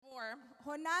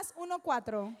Jonás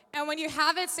 1:4. And when you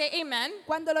have it, say amen.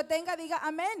 Cuando lo tenga, diga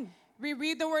amén. We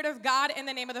read the word of God in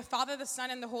the name of the Father, the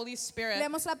Son, and the Holy Spirit.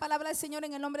 Leemos la palabra del Señor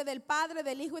en el nombre del Padre,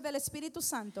 del Hijo y del Espíritu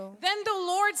Santo. Then the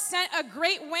Lord sent a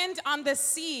great wind on the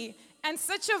sea, and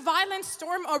such a violent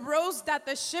storm arose that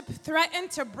the ship threatened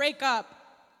to break up.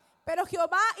 Pero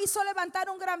Jehová hizo levantar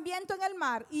un gran viento en el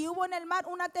mar, y hubo en el mar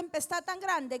una tempestad tan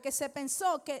grande que se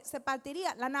pensó que se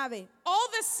partiría la nave. All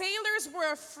the sailors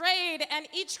were afraid, and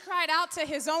each cried out to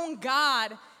his own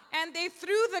God, and they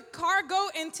threw the cargo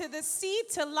into the sea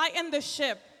to lighten the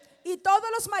ship. Y todos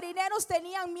los marineros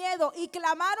tenían miedo y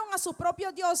clamaron a sus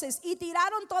propios dioses y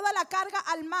tiraron toda la carga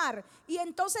al mar. Y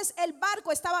entonces el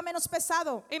barco estaba menos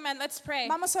pesado. Amen. Let's pray.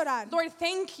 Vamos a orar. Lord,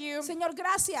 thank you Señor,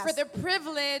 gracias for the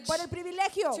privilege por el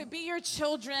privilegio to be your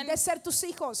children. de ser tus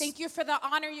hijos. Thank you for the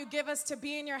honor you give us to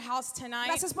be in your house tonight.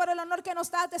 Gracias por el honor que nos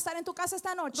das de estar en tu casa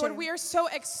esta noche. Lord, we are so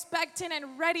expectant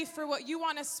and ready for what you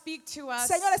want to speak to us.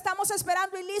 Señor, estamos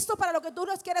esperando y listos para lo que tú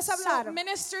nos quieres So hablar.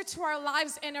 minister to our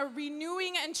lives in a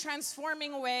renewing and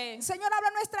transforming way. Señor, habla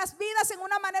nuestras vidas en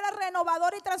una manera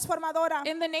renovadora y transformadora.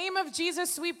 In the name of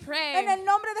Jesus we En pray. el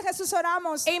nombre de Jesús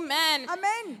oramos. Amen.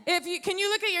 Amén. Can you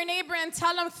look at your neighbor and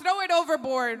tell them throw it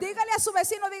overboard? Dígale a su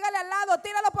vecino, dígale al lado,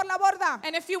 tíralo por la borda.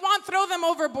 And if you want, throw them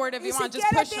overboard. If Y you si want, just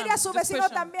quiere, push them. tire a su Just vecino push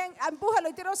them. también, empújalo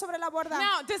y tíralo sobre la borda.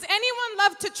 Now, does anyone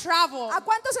love to travel? ¿A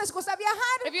cuántos les gusta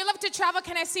viajar? If you love to travel,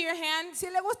 can I see your hand? Si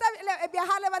le gusta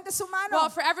viajar, levante su mano. Well,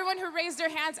 for everyone who raised their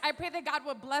hands, I pray that God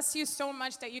will bless you so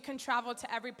much that you can travel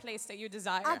to every place that you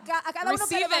desire. A cada uno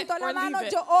que Receive it levantó la or mano, leave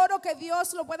it. yo oro que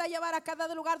Dios lo pueda llevar a cada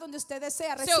lugar donde usted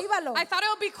desea. So Recíbalo. I thought it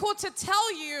would be cool to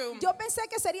tell you Yo pensé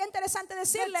que sería interesante the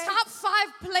decirle top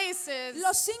 5 places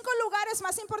los 5 lugares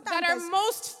más that are importantes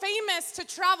most famous to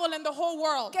travel in the whole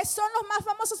world. que son los más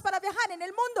famosos para viajar en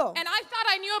el mundo. And I thought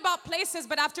I knew about places,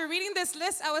 but after reading this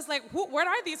list, I was like, what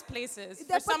are these places? For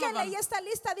Después some que of them. leí esta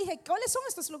lista dije, ¿cuáles son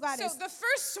estos So lugares? the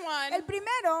first one El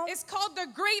primero is called the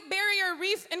Great Barrier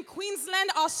Reef in Queensland,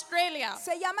 Australia.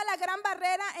 se llama la Gran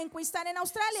Barrera en Queenstown, en So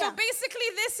Australia. basically,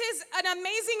 this is an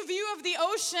amazing view of the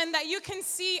ocean that you can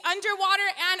see underwater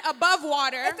and above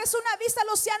water. Esta es una vista al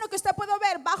océano que usted puede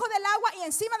ver bajo del agua y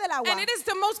encima del agua. And it is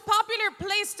the most popular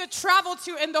place to travel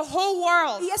to in the whole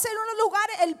world. Y es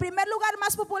el primer lugar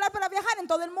más popular para viajar en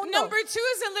todo el mundo. Number 2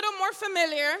 is a little more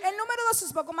familiar. El número 2 es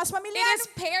un poco más It familiar. is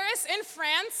Paris in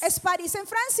France. Es París en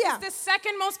Francia. The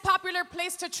second most popular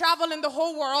place to travel in the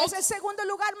whole world. Es el segundo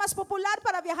lugar más popular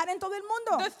para viajar en todo el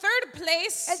mundo. The third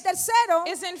place El tercero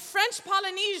is in French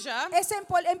Polynesia. es en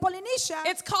Polinesia.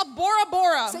 It's called Bora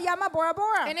Bora. Se llama Bora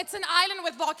Bora. And it's an island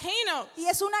with volcanoes. Y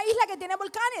es una isla que tiene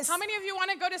volcanes. How many of you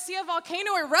want to go to see a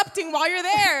volcano erupting while you're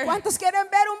there? ¿Cuántos quieren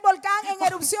ver un volcán en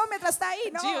erupción mientras está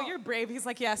ahí? No. Gio, you're brave. He's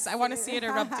like, yes, I want to see it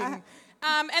erupting.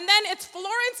 And then it's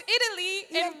Florence, Italy,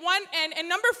 in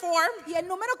number 4, Y el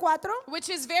número 4, which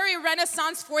is very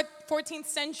Renaissance 14th que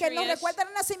century. nos recuerda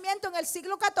el nacimiento en el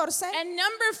siglo XIV. And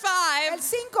number El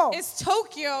 5 5 is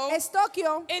Tokyo es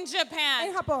Tokio. in Japan.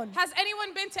 en Japón. Has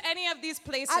anyone been to any of these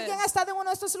places? ¿Alguien ha estado en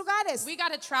uno de estos lugares? We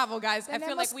got to travel, guys. I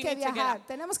feel like Tenemos we que need to get viajar, out.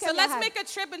 tenemos que So let's viajar. make a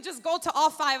trip and just go to all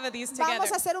 5 of these together.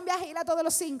 Vamos a hacer un viaje y ir a todos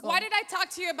los 5. Why did I talk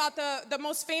to you about the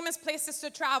most famous places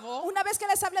to travel? Una vez que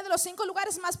les hablé de los 5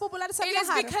 lugares más populares a It is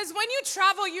viajar. because when you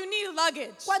travel, you need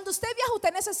luggage. Cuando usted viaja,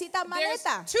 usted necesita There's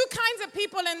maleta. 2 kinds of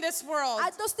people in this world.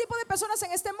 Hay 2 tipos de personas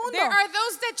en este mundo. There are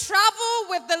those that travel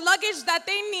with the luggage that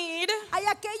they need, Hay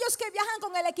aquellos que viajan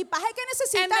con el equipaje que and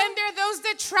necesitan. then there are those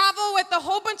that travel with a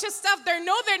whole bunch of stuff they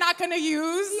know they're not going to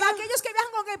use. Y aquellos que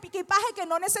viajan con el equipaje que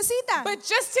no necesitan. But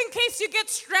just in case you get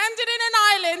stranded in an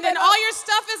island and Pero- all your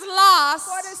stuff is lost,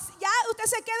 Ya usted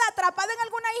se queda atrapado en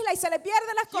alguna isla y se le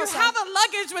pierden las you cosas. have a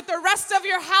luggage with the rest of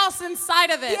your house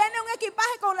inside of it. Tiene un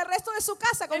equipaje con el resto de su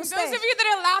casa, con And usted. those of you that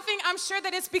are laughing, I'm sure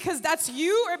that it's because that's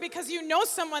you or because you know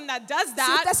someone that does Si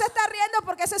that. usted se está riendo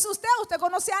porque ese es usted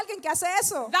conoce a alguien que hace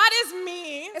eso. That is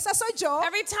me. Esa soy yo.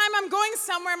 Every time I'm going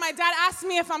somewhere, my dad asks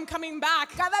me if I'm coming back.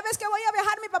 Cada vez que voy a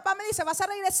viajar, mi papá me dice, ¿vas a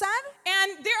regresar?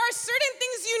 And there are certain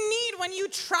things you need when you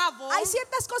travel, Hay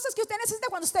ciertas cosas que usted necesita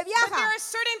cuando usted but there viaja, are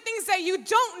certain things that you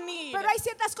don't need. pero hay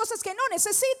ciertas cosas que no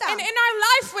necesita. And in our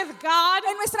life with God,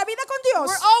 En nuestra vida con Dios,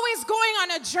 we're always going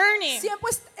on a journey. siempre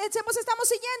estamos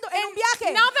siguiendo en un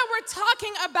viaje. Now that we're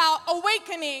talking about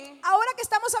awakening, Ahora que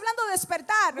estamos hablando de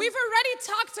despertar, we've already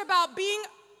talked about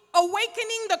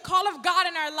awakening the call of God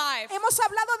in our life. hemos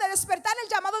hablado de despertar el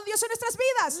llamado de Dios en nuestras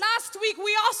vidas. Last week,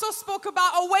 we also spoke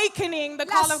about awakening the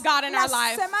call of God in our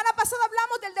life. La semana pasada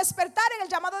hablamos del despertar en el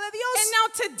llamado de Dios. And now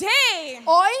today,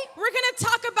 Hoy, we're going to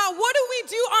talk about what do we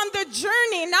do on the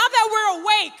journey now that we're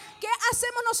awake. ¿qué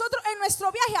hacemos nosotros en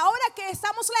nuestro viaje ahora que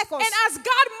estamos lejos? And as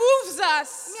God moves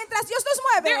us, Mientras Dios nos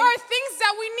there mueve, are things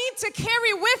that we need to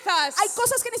carry with us Hay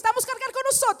cosas que necesitamos cargar con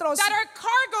nosotros that are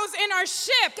cargoes in our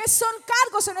ship. que son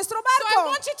cargos en nuestro So I barco.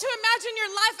 want you to imagine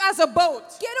your life as a boat.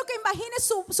 Quiero que imagines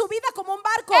su vida como un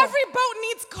barco. Every boat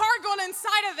needs cargo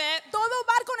inside of it. Todo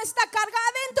barco necesita carga But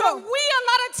adentro. we a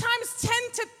lot of times tend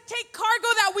to take cargo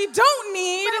that we don't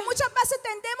need, Pero muchas veces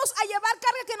tendemos a llevar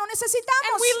carga que no and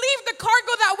necesitamos. we leave the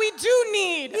cargo that we do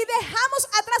need. Y dejamos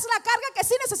atrás la carga que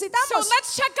sí So necesitamos.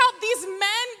 let's check out these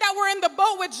men that were in the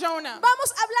boat with Jonah.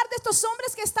 Vamos a hablar de estos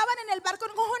hombres que estaban en el barco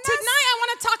con Jonás. Tonight I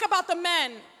want to talk about the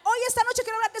men. Hoy esta noche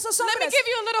quiero hablar de esos Let me hombres. give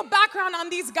you a little background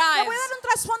on these Le guys. voy a dar un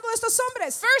trasfondo de estos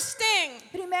hombres. First thing,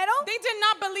 Primero, they did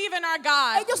not believe in our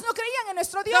God. ellos no creían en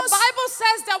nuestro The Dios. Bible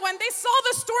says that when they saw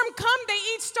the storm come, they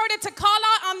each started to call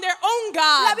out on their own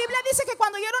La God. Biblia dice que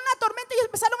cuando oyeron una tormenta ellos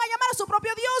empezaron a llamar a su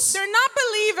propio Dios. They're not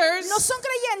believers, No son and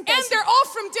creyentes they're all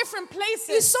from different y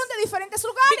places. son de diferentes Because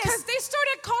lugares. they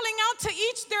started calling out to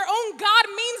each their own God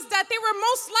means that they were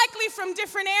most likely from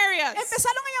different areas.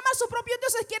 Empezaron a llamar a su propio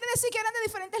Dios, quiere decir que eran de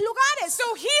diferentes lugares. So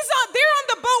they're on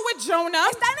the boat with Jonah.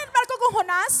 Están en el barco con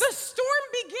Jonás. The storm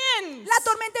begins, La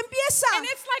tormenta empieza. and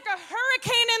it's like a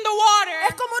hurricane in the water.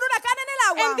 Es como un huracán en el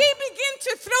agua. And they begin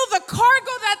to throw the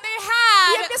cargo that they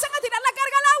Y had empiezan a tirar la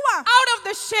carga al agua, out of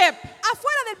the ship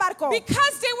afuera del barco.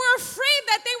 because they were afraid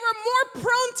that they were more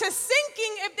prone to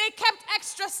sinking if they kept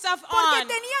extra stuff Porque on.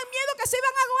 tenían miedo que se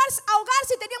iban a ahogar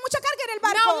si tenían mucha carga en el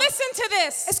Now barco. listen to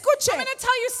this. Escuche. I'm going to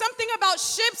tell you something about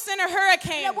ships in a Le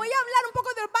hurricane. voy a hablar un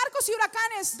poco de barcos y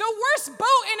huracanes. The worst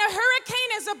boat in a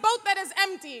hurricane is a boat that is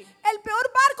empty. El peor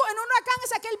barco en un huracán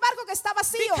es aquel barco que está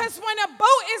vacío. Because when a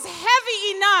boat is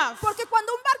heavy enough, Porque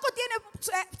cuando un barco tiene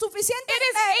suficiente it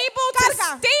is able to carga,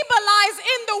 stabilize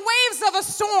in the waves of a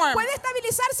storm. puede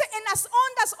estabilizarse en las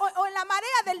ondas o en la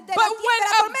marea de But la when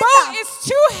a tormenta. boat is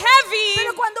too heavy,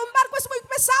 Pero cuando un barco es muy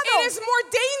pesado, it is more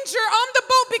danger on the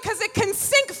boat because it can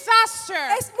sink faster.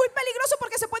 es muy peligroso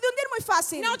porque se puede hundir muy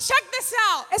fácil. Now check this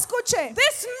out. Escuche,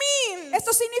 This means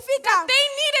esto significa they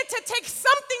needed to take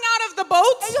something out of the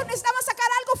boat, ellos necesitaban sacar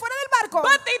algo fuera del barco,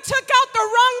 but they took out the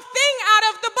wrong thing out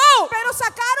of the boat. pero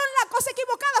sacaron la cosa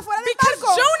equivocada fuera del Because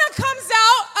barco. Jonah comes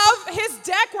out of his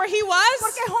deck where he was,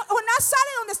 Porque Jonás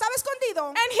sale donde estaba escondido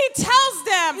and he tells y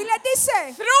them, le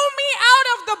dice, throw me out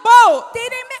of the boat,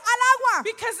 tírenme al agua.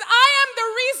 because I am the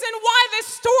reason why this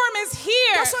storm is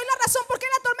here. Yo soy la razón por qué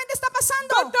la tormenta está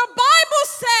pasando. But the Bible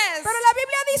says Pero la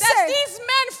Biblia that dice, these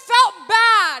men felt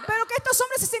bad. pero que estos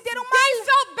hombres se sintieron They mal.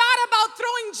 felt bad about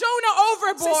throwing Jonah Se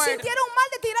overboard. sintieron mal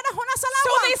de tirar a Jonás al So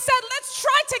agua. they said, let's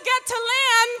try to get to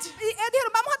land Y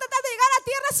dijeron, vamos a tratar de llegar a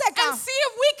tierra seca. and see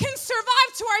if we can survive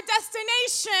to our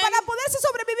destination. Para poder si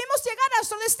sobrevivimos llegar a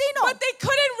nuestro destino. But they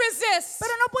couldn't resist.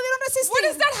 Pero no pudieron What resistir.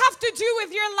 does that have to do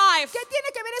with your life? ¿Qué tiene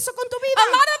que ver eso con tu A vida?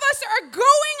 lot of us are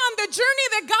going on the journey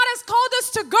that God has called us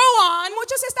to go on,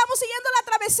 Muchos estamos siguiendo la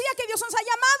travesía que Dios nos ha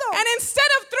llamado. and instead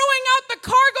of throwing out the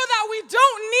cargo that we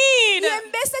don't need, Y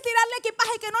en vez de tirarle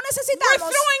equipaje que no we're necesitamos,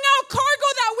 throwing out cargo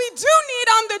that we do need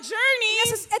on the journey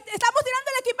estamos tirando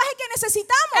el equipaje que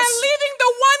necesitamos. and leaving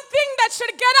the one thing that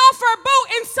should get off our boat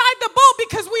inside the boat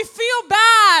because we feel Y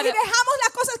bad. dejamos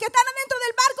las cosas que están adentro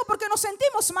del barco porque nos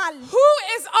sentimos mal. Who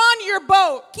is on your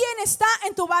boat? ¿Quién está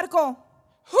en tu barco?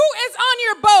 Who is on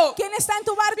your boat? ¿Quién está en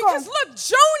tu barco? Because look,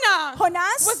 Jonah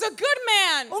Jonás, was a good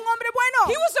man. un hombre bueno,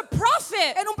 He was a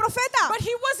prophet, era un profeta, but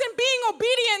he wasn't being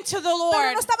obedient to the pero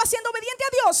Lord. no estaba siendo obediente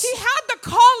a Dios. He had the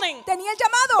calling, Tenía el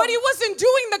llamado, but he wasn't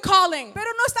doing the calling.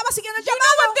 pero no estaba siguiendo el You know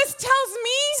llamado. what this tells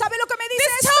me? ¿Sabe lo que me dice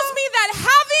This esto? tells me that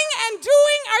having and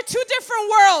doing are two different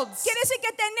worlds. Quiere decir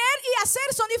que tener y hacer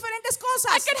son diferentes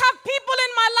cosas. I could have people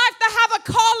in my life that have a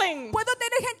calling, Puedo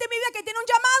tener gente en mi vida que tiene un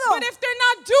llamado, but if they're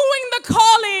not doing the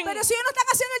calling, pero si ellos no están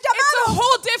haciendo el it's a llamado,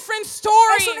 whole different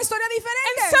story. es una historia And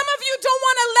diferente. some of you don't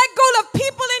want to let go of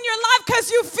people in your life because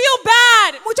you feel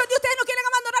bad. Muchos de ustedes no quieren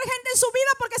abandonar gente en su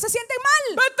vida porque se sienten mal,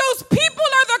 But those people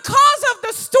are the cause of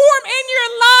the storm in your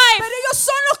life. pero ellos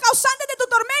son los causantes de tu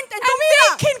tormenta en tu And vida.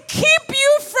 they can keep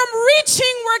you from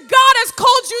reaching where God has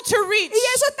called you to reach. Y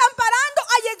eso están parando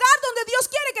a llegar donde Dios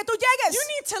quiere que tú llegues. You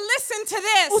need to listen to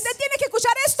this. Usted tiene que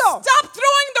escuchar esto. Stop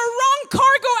throwing the wrong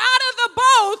cargo out of the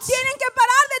boat. Tienen que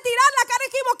parar de tirar la carga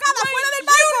equivocada fuera del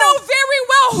You know barco. very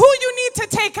well who you need to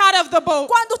take out of the boat.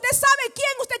 Cuando usted sabe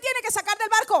quién usted tiene que sacar del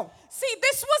barco. See,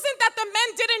 this wasn't that the men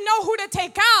didn't know who to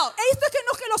take out. Esto es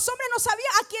que los hombres no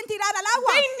sabían a quién tirar al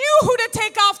agua. They knew who to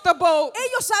take off the boat,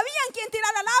 Ellos sabían quién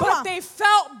tirar al agua, but they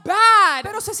felt bad.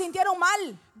 pero se sintieron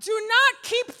mal. Do not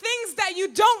keep things that you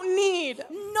don't need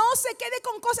No se quede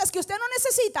con cosas que usted no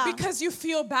necesita because you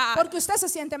feel bad. porque usted se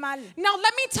siente mal. Now,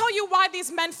 let me tell you why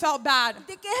these men felt bad.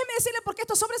 Déjeme decirle por qué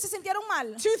estos hombres se sintieron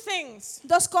mal. Two things.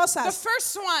 Dos The cosas.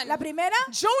 first one, La primera,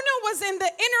 Jonah was in the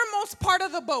innermost part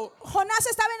of the boat. Jonás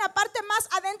estaba en la parte más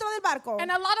adentro del barco. And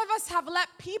a lot of us have let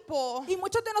people Y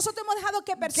muchos de nosotros hemos dejado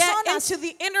que get personas into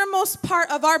the innermost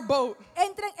part of our boat.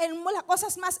 entren en las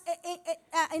cosas más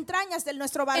entrañas de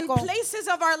nuestro In barco. places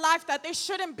of our life that they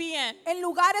shouldn't be in. En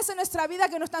lugares en nuestra vida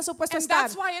que no están supuestos a And estar.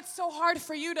 that's why it's so hard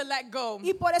for you to let go.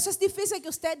 Y por eso es difícil que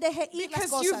usted deje ir las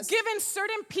Because you've cosas. given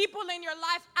certain people in your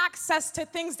life access to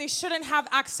things they shouldn't have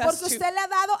access Porque to. usted le ha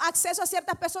dado acceso a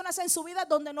ciertas personas en su vida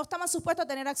donde no estaban supuestos a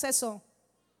tener acceso.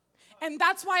 And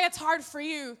that's why it's hard for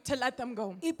you to let them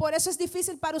go. Y por eso es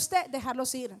difícil para usted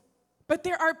dejarlos ir. But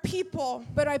there are people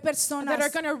Pero hay that are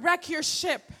personas going to wreck your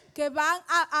ship que van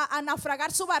a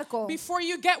naufragar su barco before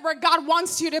you get where God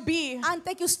wants you to be.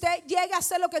 antes que usted llegue a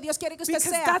ser lo que Dios quiere que usted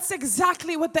Because sea. that's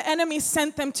exactly what the enemy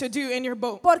sent them to do in your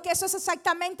boat. Porque eso es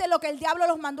exactamente lo que el diablo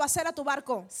los mandó a hacer a tu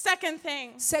barco. Second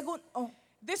thing,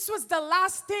 this was the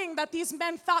last thing that these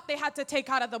men thought they had to take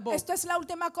out of the boat. Esto es la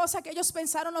última cosa que ellos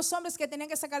pensaron los hombres que tenían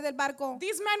que sacar del barco.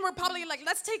 These men were probably like,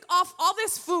 let's take off all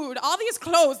this food, all these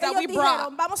clothes that Ellos we brought.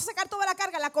 dijeron, vamos a sacar toda la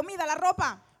carga, la comida, la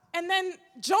ropa. And then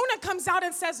Jonah comes out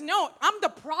and says, no, I'm the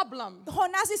problem.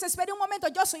 Jonás dice, espere un momento,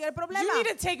 yo soy el problema. You need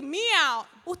to take me out.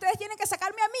 Ustedes tienen que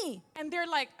sacarme a mí. And they're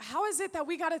like, how is it that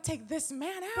we got to take this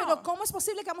man Pero out? ¿cómo es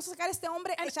posible que vamos a sacar a este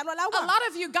hombre y And echarlo al a agua? lot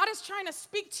of you, God is trying to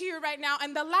speak to you right now,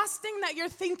 and the last thing that you're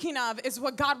thinking of is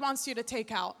what God wants you to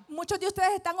take out. Muchos de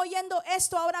ustedes están oyendo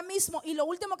esto ahora mismo y lo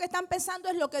último que están pensando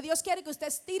es lo que Dios quiere que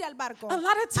usted tire al barco, A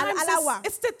lot of times al agua.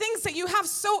 it's the things that you have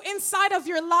so inside of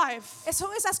your life Son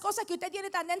esas cosas que usted tiene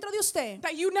tan dentro de usted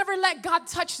that you never let God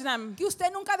touch them. que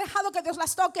usted nunca ha dejado que Dios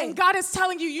las toque. And God is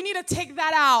telling you, you need to take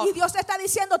that out Y Dios te está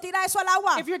diciendo, tira eso al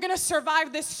agua. if you're going to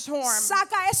survive this storm.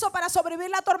 Saca eso para sobrevivir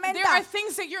la There are tormenta.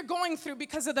 things that you're going through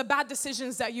because of the bad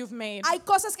decisions that you've made. Hay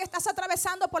cosas que estás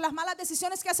atravesando por las malas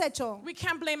decisiones que has hecho. We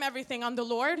can't blame everything on the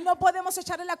Lord. No podemos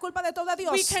echarle la culpa de todo a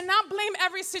Dios. We cannot blame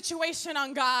every situation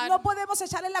on God. No podemos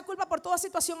echarle la culpa por toda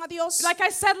situación a Dios. Like I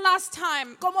said last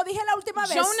time, Como dije la última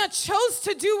vez, Jonah chose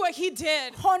to do what he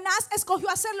did. Jonás escogió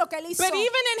hacer lo que él hizo. But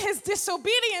even in his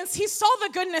disobedience, he saw the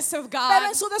goodness of Pero God.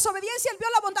 en su desobediencia él vio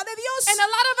la bondad de Dios. And a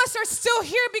lot of us are still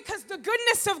here because the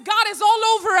goodness of God is all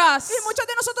over us. Y muchos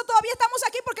de nosotros todavía estamos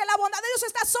aquí porque la bondad de Dios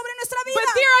está sobre nuestra vida.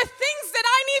 But there are things that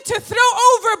I need to throw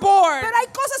overboard Pero hay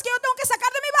cosas que yo tengo que sacar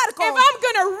de mi barco if I'm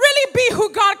going to really be who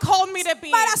God called me to be.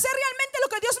 para hacer realmente lo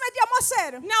que Dios me llamó a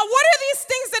hacer. Now, what are these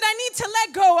things that I need to let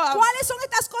go of? ¿Cuáles son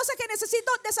estas cosas que necesito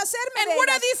deshacerme And de what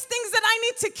are ellas? these things that I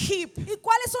need to keep? ¿Y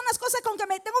cuáles son las cosas con que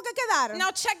me tengo que quedar?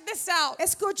 Now, check this out.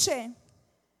 Escuche.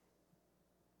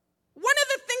 One of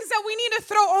the things that we need to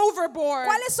throw overboard,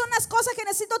 ¿Cuáles son las cosas que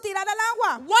necesito tirar al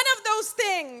agua? one of those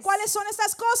things ¿Cuáles son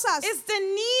estas cosas? is the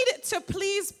need to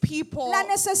please people. La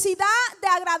necesidad de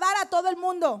agradar a todo el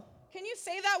mundo. Can you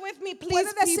say that with me, please,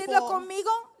 ¿Puede decirlo people?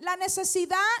 conmigo? La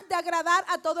necesidad de agradar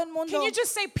a todo el mundo. Can you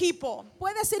just say people?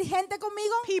 ¿Puede decir gente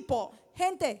conmigo? People.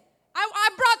 Gente. I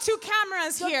brought two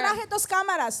cameras Yo here traje dos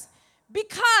cámaras.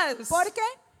 because ¿Por qué?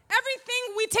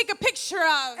 everything we take a picture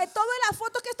of, Todas las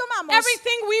fotos que tomamos,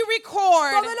 everything we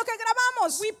record, todo lo que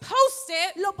grabamos, we post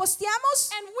it, lo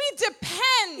posteamos and we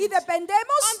depend y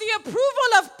dependemos on the approval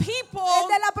of people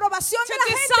de la aprobación to de la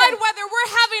decide gente whether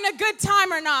we're having a good time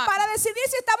or not. para decidir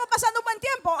si estamos pasando un buen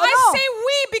tiempo o I no. say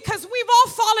we because we've all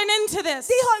fallen into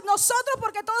this. Dijo nosotros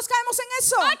porque todos caemos en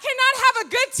eso. I cannot have a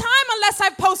good time unless I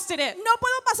posted it. No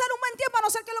puedo pasar un buen tiempo a no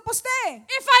ser que lo postee.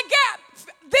 If I get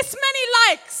this many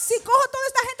likes, Si cojo toda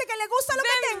esta gente que le gusta lo que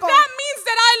then tengo, that means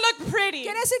that I look pretty.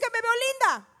 quiere decir que me veo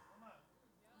linda.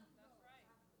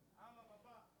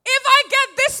 If I get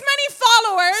this many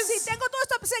followers, Si tengo todos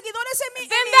estos seguidores en mi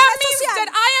then red that means social, that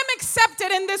I am accepted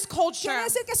in this culture. quiere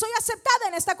decir que soy aceptada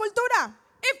en esta cultura.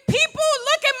 If people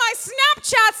look at my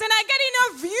Snapchats and I get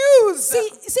enough views,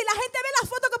 Si la gente ve las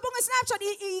fotos que pongo en Snapchat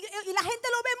y la gente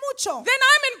lo ve mucho, then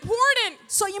I'm important.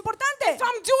 soy importante. If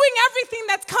I'm doing everything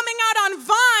that's coming out on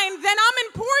Vine, then I'm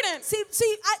important. Si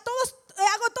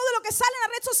hago todo lo que sale en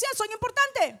la red social, soy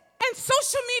importante. And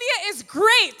social media is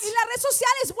great. Y la red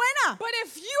social es buena. But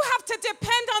if you have to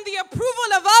depend on the approval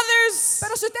of others,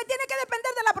 Pero si usted tiene que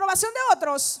depender de la aprobación de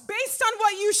otros, based on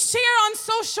what you share on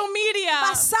social media,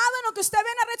 basado en lo que usted ve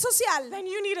en la red social, then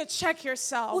you need to check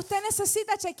yourself usted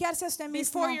necesita chequearse a usted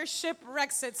mismo before your ship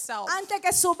wrecks itself. antes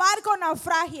que su barco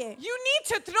naufragie. You need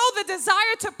to throw the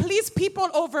desire to please people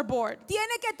overboard.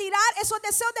 Tiene que tirar esos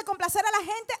deseos de complacer a la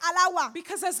gente al agua.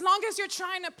 Because as long as you're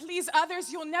trying to please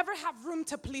others, you'll never have room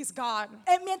to please God.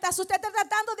 Mientras usted esté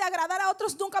tratando de agradar a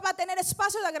otros, nunca va a tener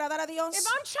espacio de agradar a Dios. If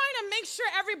I'm trying to make sure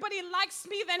everybody likes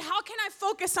me, then how can I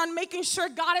focus on making sure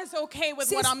God is okay with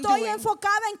Si what I'm estoy doing?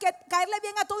 enfocada en que caerle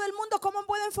bien a todo el mundo, ¿cómo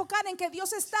puedo enfocar en que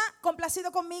Dios está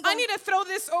complacido conmigo? I need to throw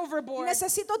this overboard.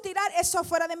 Necesito tirar eso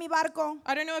afuera de mi barco.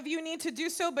 I don't know if you need to do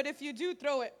so, but if you do,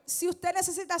 throw it. Si usted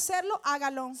necesita hacerlo,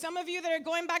 hágalo. Some of you that are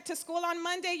going back to school on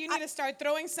Monday, you need to start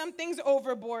throwing some things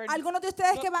overboard. Algunos de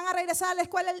ustedes que van a regresar a la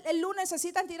escuela el lunes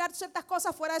necesitan tirar ciertas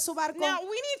cosas fuera de su barco. Now,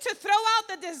 we need to throw out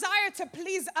the desire to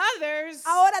please others.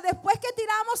 Ahora, después que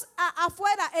tiramos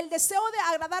afuera el deseo de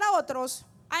agradar a otros,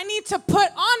 I need to put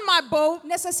on my boat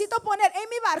necesito poner en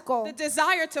mi barco the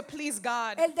desire to please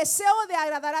God. el deseo de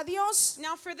agradar a Dios.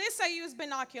 Now, for this, I use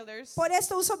binoculars. Por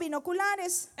esto uso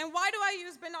binoculares. And why do I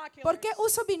use binoculars? ¿Por qué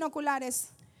uso binoculares?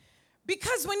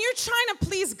 Because when you're trying to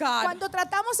please God, Cuando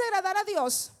tratamos de agradar a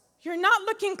Dios, you're not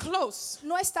looking close.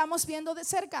 no estamos viendo de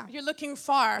cerca, You're looking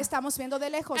far. estamos viendo de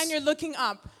lejos And you're looking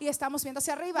up. y estamos viendo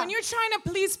hacia arriba. When you're trying to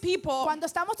please people, Cuando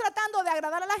estamos tratando de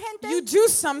agradar a la you gente, do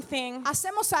something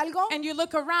hacemos algo and you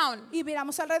look around y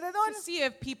miramos alrededor to see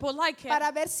if people like it.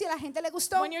 para ver si a la gente le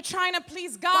gustó. When you're trying to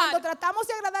please Cuando God, tratamos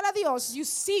de agradar a Dios, you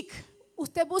seek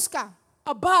usted busca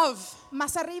above.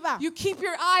 más arriba. You keep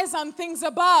your eyes on things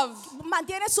above.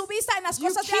 Mantiene su vista en las You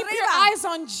cosas de keep your arriba. eyes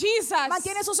on Jesus.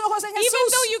 Mantiene sus ojos en Even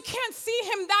Jesús. though you can't see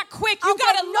him that quick, you Aunque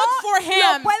gotta no look for lo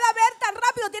him. pueda ver tan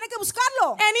rápido, tiene que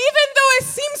buscarlo. And even though it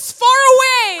seems far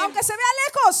away, Aunque se vea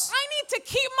lejos, I need to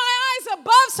keep my eyes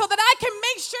above so that I can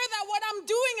make sure that what I'm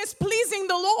doing is pleasing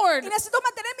the Lord. y necesito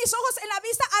mantener mis ojos en la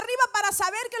vista arriba para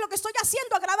saber que lo que estoy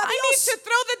haciendo agrada a I need Dios. to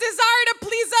throw the desire to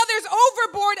please others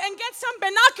overboard and get some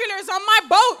binoculars on my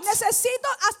boat. Necesito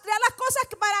hacer las cosas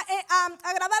para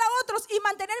agradar a otros y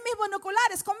mantener mis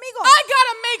binoculares conmigo. I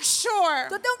gotta make sure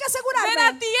Yo tengo que that asegurarme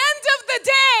at the end of the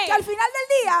day, que al final del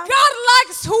día God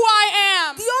likes who I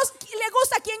am. Dios le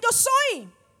gusta quien yo soy.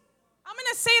 I'm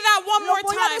gonna say that one Lo more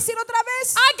voy a time. decir otra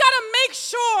vez. I gotta make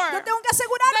sure Yo tengo que that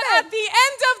asegurarme at the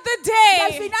end of the que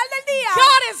al day, final del día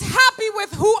God is happy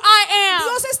with who I am.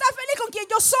 Dios está feliz con quien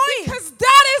yo soy. Because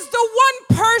that is the one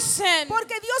person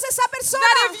Porque Dios es esa persona.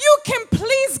 that if you can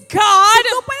please God,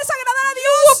 Tú puedes agradar a you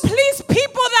Dios. will please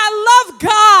people that love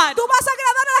God. Tú vas a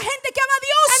agradar a la gente que ama a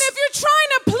Dios. And if you're trying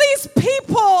to please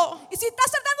people, Y si estás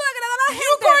tratando de agradar a la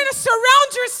you're going gente, to surround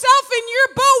yourself in your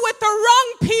boat with the wrong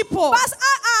people. vas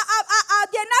a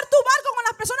llenar tu barco con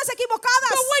las personas equivocadas.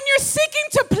 But when you're seeking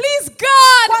to please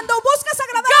God, Cuando buscas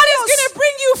agradar God a is going to Dios,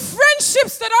 bring you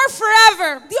friendships that are forever.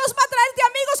 Dios va a traerte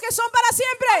amigos que son para I'm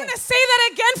siempre. going to say that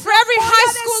again for every voy a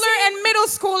high schooler decir- and middle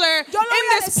schooler Yo lo in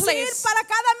voy a this decir place. para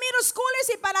cada middle schoolers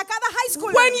y para cada high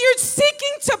schooler. When you're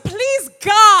seeking to please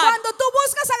God, Cuando tú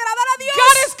buscas agradar a Dios,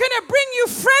 God is going to bring you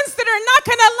friends that are not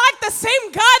going to like the same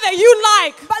guy that you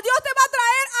like. Dios te va a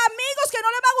traer amigos que no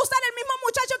le va a gustar el mismo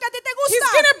muchacho que a ti te He's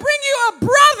gusta. going to bring you a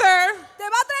brother, Te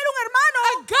va a traer un hermano,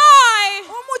 a guy,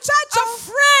 un muchacho, a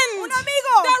friend un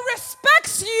amigo that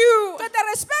respects you, que te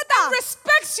respeta.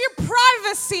 respects your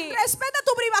privacy, Respeta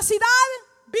tu privacidad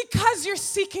because you're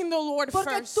seeking the Lord porque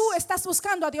first. tú estás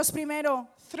buscando a Dios primero.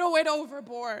 Throw it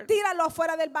overboard Tíralo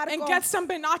afuera del barco and get some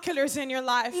binoculars in your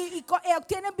life. y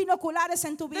obtienes binoculares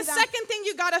en tu The vida. second thing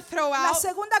you got to throw La out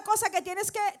segunda cosa que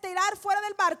tienes que tirar fuera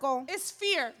del barco is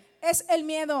fear. es el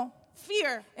miedo.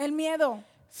 Fear. El miedo.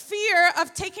 Fear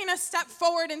of taking a step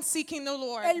forward and seeking the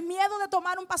Lord. El miedo de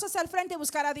tomar un paso hacia el frente y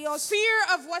buscar a Dios.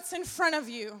 Fear of what's in front of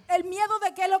you. El miedo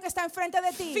de qué es lo que está enfrente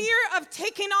de ti. Fear of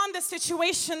taking on the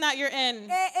situation that you're in.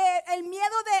 El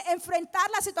miedo de enfrentar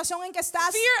la situación en que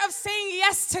estás. Fear of saying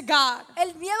yes to God.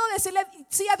 El miedo de decirle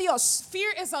sí a Dios.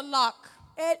 Fear is a lock.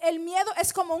 El miedo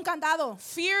es como un candado.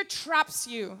 Fear traps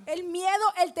you. El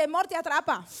miedo, el temor te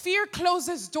atrapa. Fear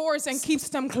closes doors and keeps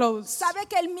them closed. Sabe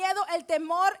que el miedo, el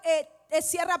temor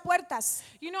cierra puertas.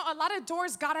 You know, a lot of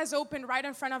doors God has opened right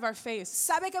in front of our face.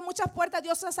 Sabe que muchas puertas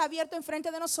Dios las ha abierto enfrente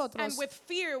de nosotros. And with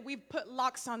fear, we've put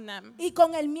locks on them. Y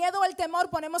con el miedo o el temor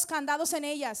ponemos candados en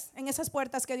ellas, en esas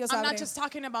puertas que Dios I'm abre. not just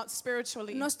talking about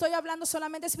spiritually. No estoy hablando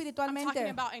solamente I'm talking espiritualmente.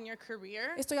 about in your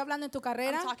career. Estoy hablando en tu I'm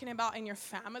carrera, talking about in your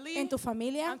family. en tu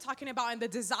familia, I'm talking about in the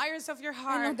desires of your en los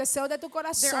heart. deseos de tu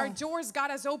There are corazón. doors God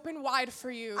has opened wide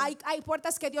for you. Hay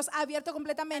puertas que Dios ha abierto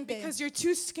completamente. Because you're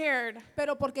too scared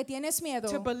Pero porque tienes tienes miedo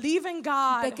to believe in de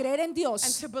God creer en and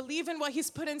Dios, to believe in what He's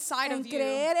put inside en of you,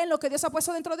 creer en lo que Dios ha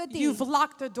puesto dentro de ti, you've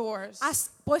locked the doors. has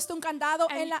puesto un candado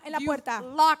en la And you've puerta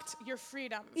locked your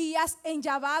freedom. y has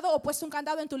enllavado o puesto un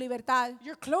candado en tu libertad.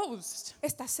 You're closed.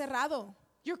 Está cerrado,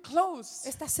 You're closed.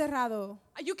 está cerrado.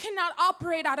 You cannot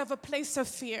operate out of a place of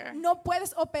fear. No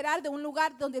puedes operar de un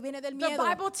lugar donde viene del The miedo.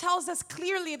 Bible tells us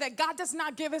clearly that God does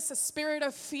not give us a spirit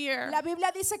of fear, La Biblia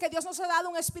dice que Dios nos ha dado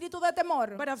un espíritu de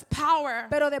temor, but of power,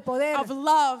 pero de poder, of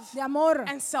love, de amor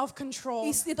and self-control.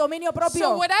 y dominio So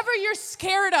propio. whatever you're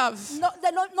scared of,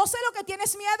 No sé lo que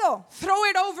tienes miedo. throw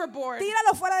it overboard.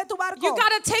 Tíralo fuera de tu barco. You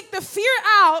got to take the fear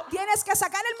out Tienes que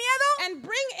sacar el miedo and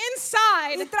bring y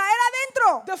inside traer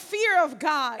adentro the fear of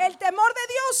God. el temor de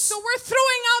Dios. So we're throwing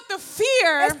out the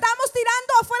fear Estamos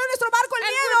tirando afuera de nuestro barco el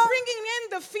and miedo we're bringing in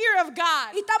the fear of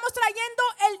God. y estamos trayendo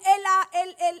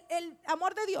el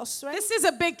amor de Dios. Right? This is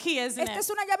a big key, isn't Esta it? es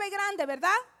una llave grande,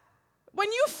 ¿verdad? When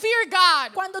you fear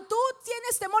God, Cuando tú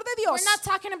tienes temor de Dios, we're not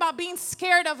talking about being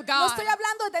scared of no God. estoy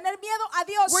hablando de tener miedo a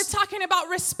Dios. We're talking about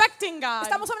respecting God,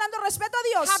 Estamos hablando de respeto a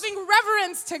Dios, having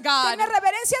reverence to God. tener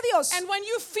reverencia a Dios. And when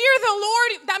you fear the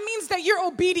Lord, that means that you're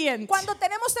obedient. Cuando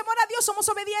tenemos temor a Dios, somos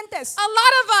obedientes. A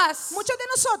lot of us, Muchos de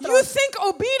you nosotros think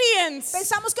obedience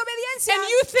pensamos que obediencia and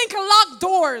you think locked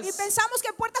doors. y pensamos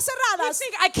que puertas You cerradas.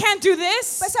 think I can't do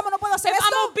this. Pensamos, no puedo hacer If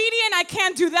esto. I'm obedient, I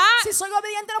can't do that. Si soy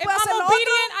obediente, no If puedo hacer I'm lo otro.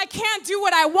 obedient, I can't do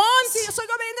what I want. Si soy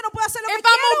obediente, no puedo hacer lo que If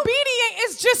I'm quiero. obedient,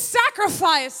 it's just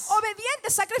sacrifice. Obediente,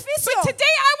 sacrificio. But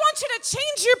today I want you to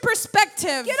change your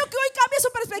perspective. Quiero que hoy cambie su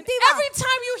perspectiva. Every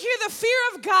time you hear the fear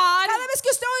of God, Cada vez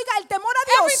que usted oiga el temor a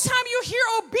every Dios, time you hear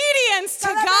obedience to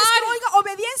cada vez que God, oiga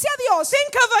obediencia a Dios,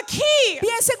 think of a key.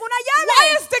 piense en una Why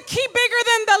llave. is the key bigger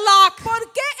than the lock? ¿Por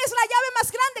qué es la llave más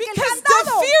grande que el Because the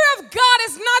candado? fear of God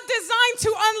is not designed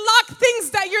to unlock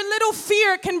things that your little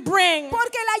fear can bring.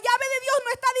 Porque la llave de Dios no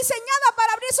está diseñada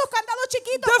para abrir esos candados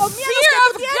chiquitos The con miedos fear que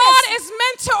of tú God tienes. is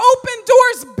meant to open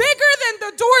doors bigger than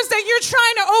the doors that you're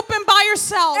trying to open by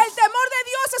yourself. El temor de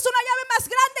Dios es una llave más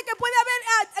grande que puede haber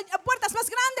puertas más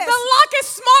grandes. The lock is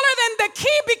smaller than the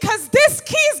key because this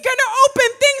key is going to open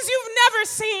things you've never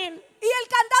seen. Y el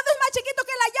candado es más chiquito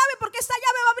que la llave porque esta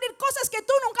llave va a abrir cosas que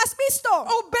tú nunca has visto.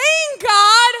 Obeying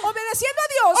God Obedeciendo a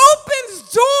Dios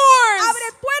opens doors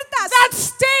abre puertas that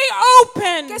stay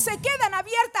open. que se quedan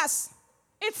abiertas.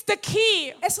 It's the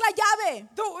key. Es la llave.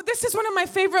 This is one of my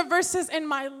favorite verses in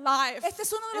my life, Este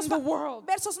es uno de in los the world.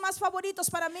 versos más favoritos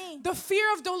para mí. The fear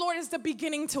of the Lord is the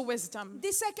beginning to wisdom.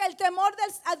 Dice que el temor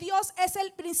a Dios es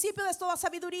el principio de toda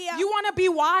sabiduría. You want to be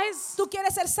wise? ¿Tú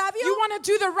quieres ser sabio? You want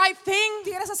to do the right thing?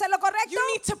 ¿Quieres hacer lo correcto? You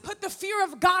need to put the fear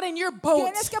of God in your boat.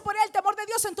 Tienes que poner el temor de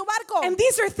Dios en tu barco. And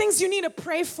these are things you need to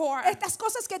pray for. Estas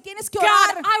cosas que tienes que God,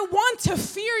 orar. I want to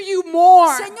fear you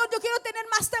more. Señor, yo quiero tener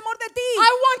más temor de ti. I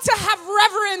want to have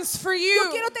reverence for you. Yo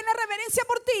quiero tener reverencia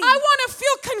por ti. I want to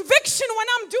feel conviction when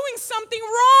I'm doing something Quiero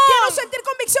wrong. sentir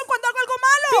convicción cuando hago algo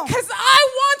malo. Because I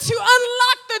want to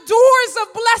unlock the doors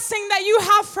of blessing that you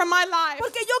have for my life.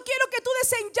 Porque yo quiero que tú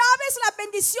desenllaves las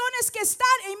bendiciones que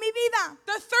están en mi vida.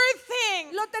 The third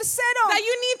thing Lo tercero that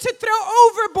you need to throw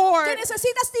overboard que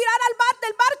necesitas tirar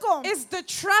del barco is the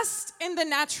trust in the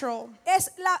natural. es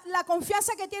la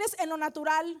confianza que tienes en lo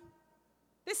natural.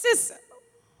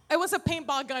 It was a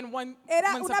paintball gun once Era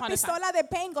upon una a time. pistola de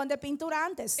paint gun de pintura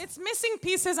antes. It's missing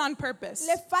pieces on purpose.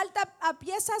 Le falta a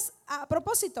piezas a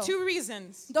propósito. Two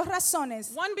reasons. Dos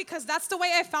razones. One, because that's the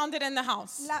way I found it in the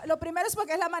house. Lo primero es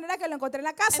porque es la manera que lo encontré en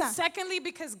la casa. And secondly,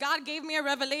 because God gave me a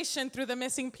revelation through the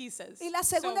missing pieces. Y la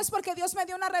segunda So, es porque Dios me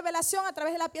dio una revelación a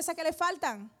través de la pieza que le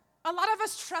faltan. a lot of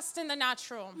us trust in the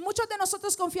natural. Muchos de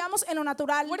nosotros confiamos en lo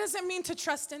natural. What does it mean to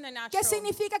trust in the ¿Qué natural?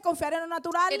 significa confiar en lo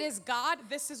natural? It is God,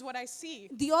 this is what I see.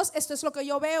 Dios, esto es lo que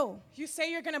yo veo. You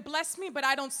say you're going to bless me, but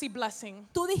I don't see blessing.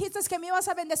 Tú dijiste que me ibas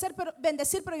a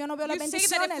bendecir, pero yo no veo las You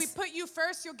say that if we bendiciones. put you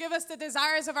first, you'll give us the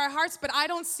desires of our hearts, but I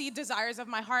don't see desires of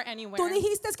my heart anywhere. Tú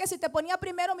dijiste que si te ponía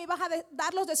primero me ibas a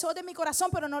dar los deseos de mi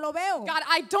corazón, pero no lo veo. God,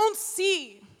 I don't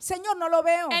see Señor, no lo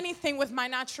veo. anything with my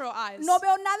natural eyes. No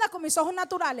veo nada con mis ojos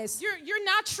naturales. You're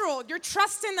natural. You're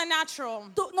trust in the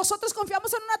natural. Nosotros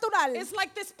confiamos en lo natural. It's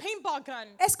like this paintball gun.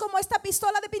 Es como esta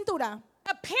pistola de pintura.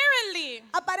 Apparently,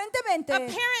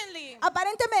 you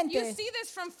Aparentemente, see this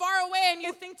from far away and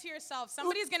you think to yourself,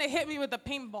 somebody's going to hit me with a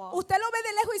paintball. usted lo ve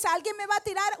de lejos y dice, alguien me va a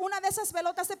tirar una de esas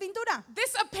pelotas de pintura.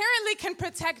 This apparently can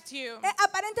protect you,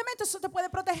 Aparentemente eso te puede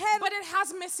proteger, but it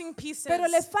has missing pieces. pero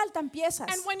le faltan piezas.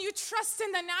 And when you trust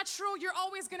in the natural, you're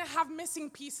always going to have missing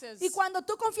pieces. Y cuando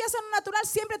tú confías en lo natural,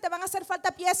 siempre te van a hacer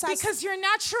falta piezas. Because your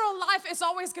natural life is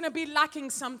always going to be lacking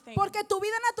something. Porque tu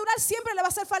vida natural siempre le va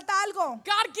a hacer falta algo.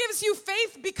 God gives you favor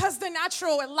faith because the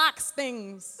natural, it lacks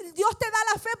things. Dios te da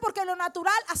la fe porque en lo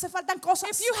natural hace falta cosas.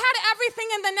 If you had everything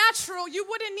in the natural, you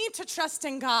wouldn't need to trust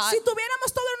in God. Si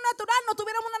tuviéramos todo en lo natural, no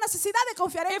tuviéramos una necesidad de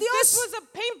confiar en If this Dios. was a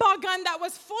paintball gun that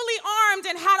was fully armed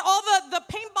and had all the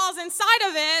paintballs inside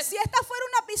of it, Si esta fuera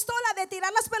una pistola de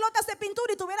tirar las pelotas de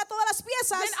pintura y tuviera todas las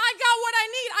piezas, then I got what I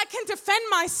need. I can defend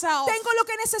myself. tengo lo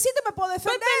que necesito y me puedo But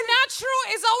defender. the natural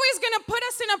is always going to put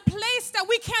us in a place that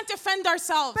we can't defend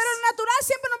ourselves. Pero lo natural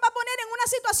siempre nos va a poner en una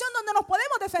situación donde nos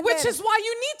podemos defender. Which is why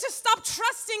you need to stop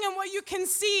trusting in what you can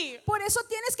see. Por eso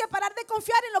tienes que parar de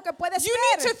confiar en lo que puedes You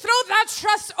need to ver. throw that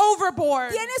trust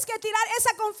overboard. Tienes que tirar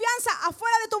esa confianza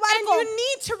afuera de tu And barco. you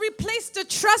need to replace the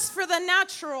trust for the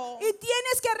natural Y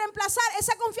tienes que reemplazar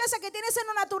esa confianza que tienes en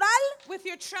lo natural with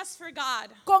your trust for God.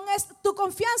 con tu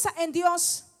confianza en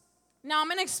Dios. Now I'm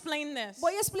going to explain this.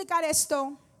 Voy a explicar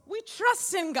esto. We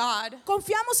trust in God.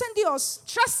 Confiamos en Dios.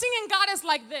 Trusting in God is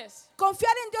like this.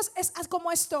 Confiar en Dios es como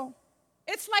esto.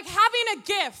 It's like having a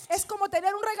gift, Es como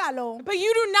tener un regalo, but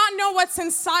you do not know what's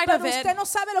inside of pero it, usted no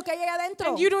sabe lo que hay adentro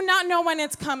and you do not know when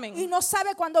it's y coming. no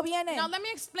sabe cuándo viene. Now let me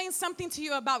explain something to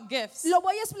you about gifts. Lo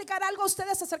voy a explicar algo a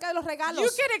ustedes acerca de los You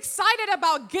regalos. get excited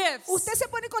about gifts Usted se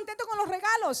pone contento con los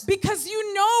regalos because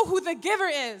you know who the giver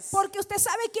is. porque usted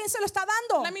sabe quién se lo está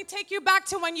dando. Let me take you back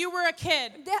to when you were a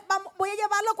kid. Voy a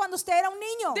llevarlo cuando usted era un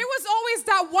niño. There was always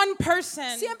that one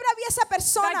person Siempre había esa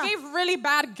persona that gave really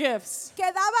bad gifts. que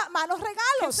daba malos Can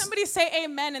regalos. somebody say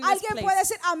amen in this Alguien place? puede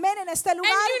decir amén en este And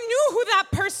lugar. you knew who that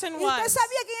person Y usted was.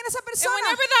 sabía quién era esa And persona.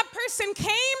 whenever that person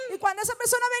came, Y cuando esa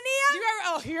persona you venía, ever,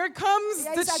 oh, here comes y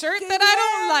ahí the dice, shirt "Aquí that I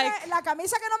don't viene like. la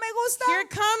camisa que no me gusta, Here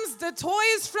comes the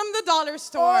toys from the dollar o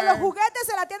store. los juguetes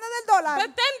de la tienda del dólar.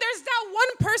 But then there's that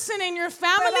one person in your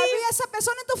Pero family había esa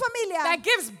persona en tu familia that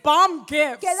gives bomb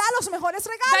gifts. que da los mejores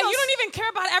That regalos. you don't even care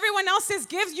about everyone else's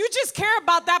gifts. You just care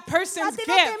about that A person's ti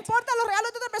no te gift. importan los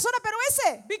regalos de otra persona, pero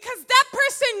ese, Because that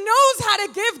person knows how to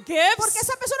give porque gifts.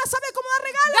 esa persona sabe cómo dar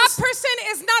That regalos. person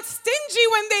is not stingy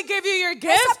when they give you your Esa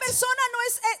gift. persona no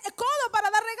es codo para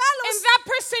dar And regalos. that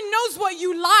person knows what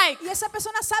you like. Y esa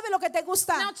persona sabe lo que te Now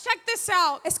gusta. check this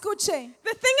out. Escuche,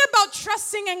 The thing about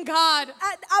trusting in God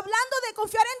hablando de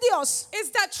confiar en Dios,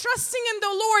 is that trusting in the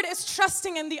Lord is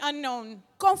trusting in the unknown.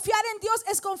 confiar en Dios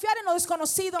es confiar en lo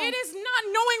desconocido. It is not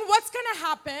knowing what's going to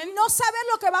happen, No saber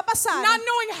lo que va a pasar. not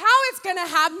knowing how it's going to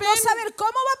happen. No saber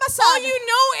cómo va a All pasar. you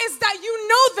know is that you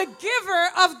know the giver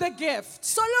of the gift.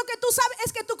 Solo lo que tú sabes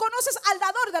es que tú conoces al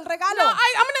dador del regalo. Now,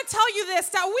 I'm going to tell you this,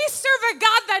 that we serve a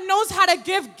God that knows how to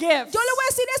give gifts. Yo le voy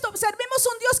a decir esto, servimos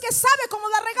un Dios que sabe cómo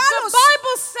dar The regalos.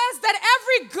 Bible says that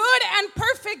every good and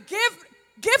perfect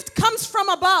gift comes from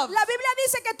above. La Biblia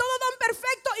dice que todo don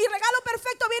perfecto y regalo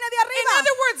perfecto viene de In arriba.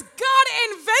 other words, God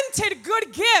invented good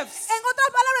gifts. En otras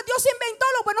palabras, Dios inventó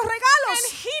los buenos And regalos.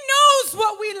 He knows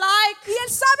what we like. Y Él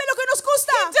sabe lo que nos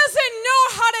gusta. He doesn't know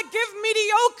how to give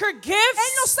mediocre gifts.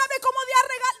 Él no sabe cómo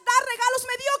dar regalos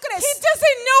mediocres. He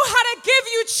doesn't know how to give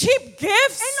you cheap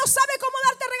gifts. Él no sabe cómo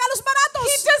darte regalos baratos.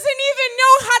 He doesn't even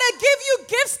know how to give you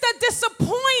gifts that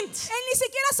disappoint. Él ni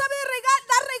siquiera sabe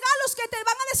dar regalos que te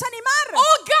van a desanimar.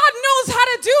 All God knows how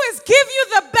to do is give you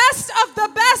the best of the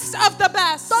best of the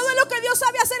best. Todo lo que Dios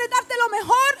sabe hacer es darte lo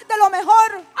mejor de lo mejor.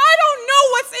 I don't know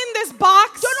what's in this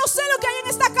box. Yo no sé lo que hay en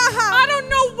esta caja. I don't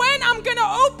know when I'm going to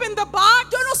open the box.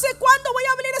 Yo no sé cuándo voy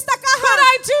a abrir esta But caja.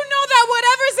 I do know that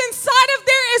whatever's inside of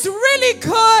there is really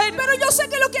good. Pero yo sé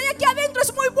que lo que hay aquí adentro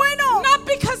es muy bueno. Not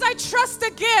because I trust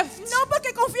the gift, No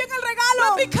porque confío en el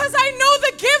regalo. but because I know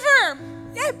the giver.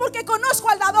 Es porque conozco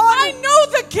al dador. I know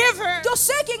the giver. Yo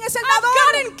sé quién es el I've dador.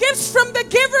 gotten gifts from the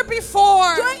giver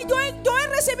before. Yo he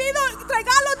recibido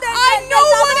regalos I del know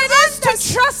dador what it is antes.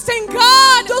 to trust in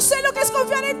God Yo sé lo que es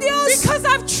confiar en Dios. because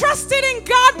I've trusted in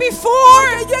God before.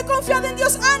 Porque yo he confiado en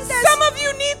Dios antes. Some of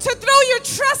you need to throw your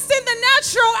trust in the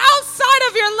natural outside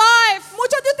of your life.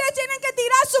 Muchos de ustedes tienen que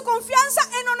tirar su confianza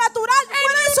en lo natural And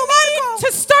fuera de you su barco need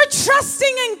to start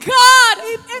trusting in God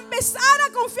y empezar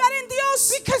a confiar en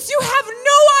Dios. because you have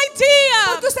no idea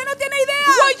Porque usted no tiene idea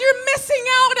what you're missing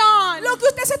out on. lo que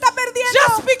usted se está perdiendo.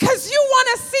 Just because you want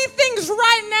to see things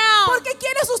right now. Porque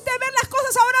quieres usted ver las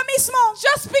cosas ahora mismo.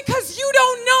 Just because you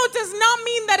don't know does not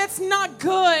mean that it's not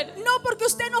good. No porque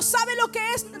usted no sabe lo que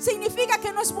es, significa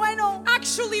que no es bueno.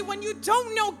 Actually, when you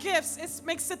don't know gifts, it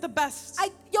makes it the best.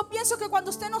 Yo pienso que cuando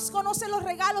usted nos conoce los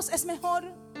regalos es mejor.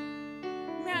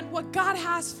 Man, what God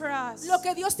has for us Lo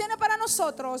que Dios tiene para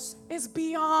nosotros is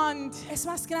beyond. es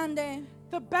más grande.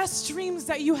 The best dreams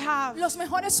that you have. los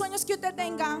mejores sueños que usted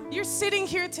tenga. You're sitting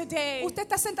here today Usted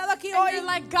está sentado aquí and you're hoy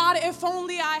like, God, if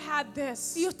only I had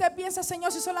this. y usted piensa,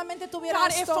 Señor, si solamente tuviera God,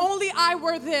 if esto. only I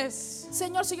were this.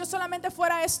 Señor, si yo solamente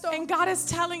fuera esto. And God is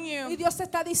telling Y you, Dios te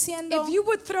está diciendo. if you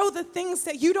would throw the things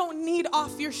that you don't need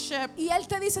off your ship, Y Él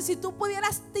te dice, si tú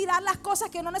pudieras tirar las cosas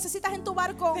que no necesitas en tu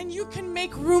barco then you can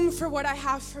make room for what I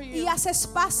have for y you. haz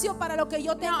espacio para lo que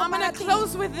yo tengo Now I'm para going to ti.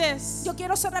 close with this. Yo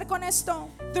quiero cerrar con esto.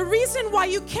 The reason why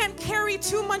you can't carry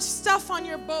too much stuff on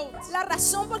your boat, La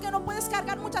razón por qué no puedes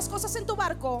cargar muchas cosas en tu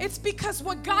barco, it's because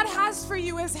what God has for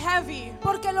you is heavy.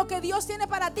 porque lo que Dios tiene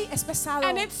para ti es pesado.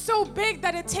 And it's so big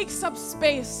that it takes up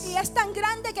space. Y es tan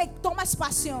grande que toma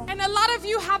espacio. And a lot of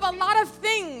you have a lot of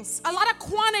things, a lot of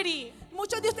quantity,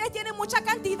 Muchos de ustedes tienen mucha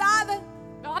cantidad,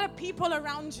 a lot of people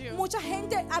around you, mucha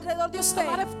gente alrededor de a usted,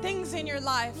 lot of things in your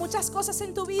life, muchas cosas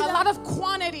en tu a vida, lot of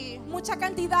quantity mucha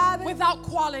cantidad without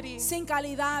quality. sin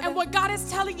calidad. And what God is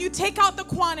telling you, take out the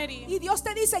quantity. Y Dios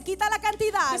te dice, quita la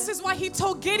cantidad. This is why He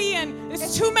told Gideon,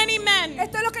 it's too many men.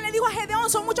 Esto es lo que le dijo a Gedeón,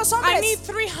 son muchos I need hombres.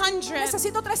 300.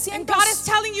 Necesito And 300. God is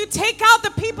telling you, take out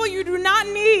the people you do not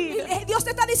need. Dios te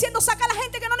está diciendo, saca a la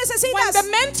gente que no When necesitas. the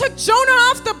men took Jonah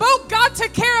off the boat, God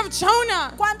took care of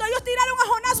Jonah. Cuando ellos tiraron a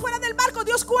Jonás fuera del barco,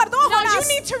 Dios guardó a Now you Jonás.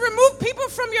 need to remove people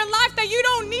from your life that you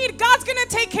don't need. God's going to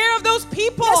take care of those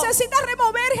people. Necesitas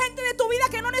remover gente de tu vida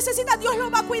que no necesita, Dios lo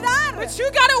va a cuidar. But you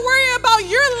got to worry about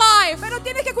your life. Pero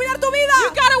tienes que cuidar tu vida.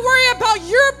 You got to worry about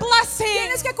your blessing.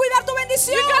 Tienes que cuidar tu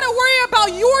bendición. You got to worry about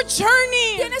your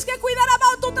journey. Tienes que cuidar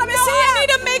about tu Now I travesía. need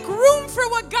to make room for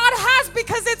what God has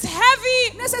because it's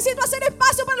heavy. Necesito hacer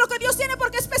espacio para lo que Dios tiene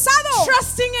porque es pesado.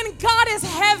 Trusting in God is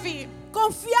heavy.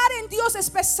 Confiar en Dios es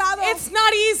pesado. It's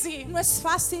not easy. No es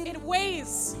fácil. It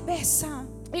weighs. Pesa,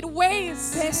 It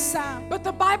weighs. pesa. But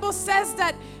the Bible says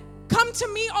that come to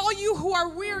me all you who are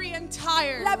weary and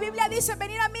tired. La Biblia dice,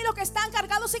 venid a mí los que están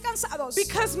cargados y cansados.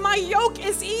 Because my yoke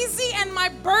is easy and my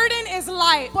burden is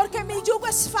light. Porque mi yugo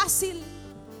es fácil.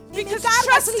 Y mi Because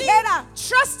carga es ligera.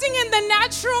 trusting in the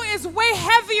natural is way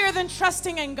heavier than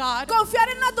trusting in God. Confiar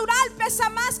en natural pesa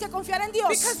más que confiar en Dios.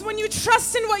 Because when you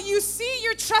trust in what you see,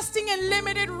 you're trusting in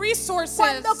limited resources.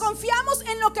 Cuando confiamos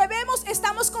en lo que vemos,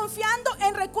 estamos confiando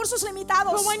en recursos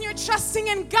limitados. But when you're trusting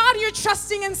in God, you're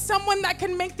trusting in someone that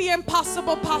can make the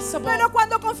impossible possible. Pero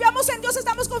cuando confiamos en Dios,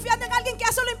 estamos confiando en alguien que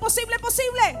hace lo imposible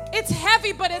posible. It's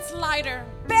heavy, but it's lighter.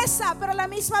 Pesa, pero a la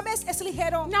misma vez es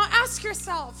ligero. Now ask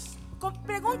yourself,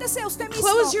 Pregúntese usted mismo.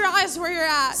 close your eyes where you're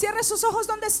at. Cierre sus ojos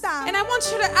donde está. And I want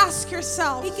you to ask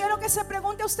yourself, Y quiero que se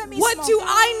pregunte a usted mismo. what do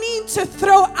I need to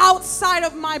throw outside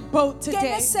of my boat ¿Qué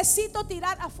today? necesito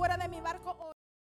tirar afuera de mi barco hoy?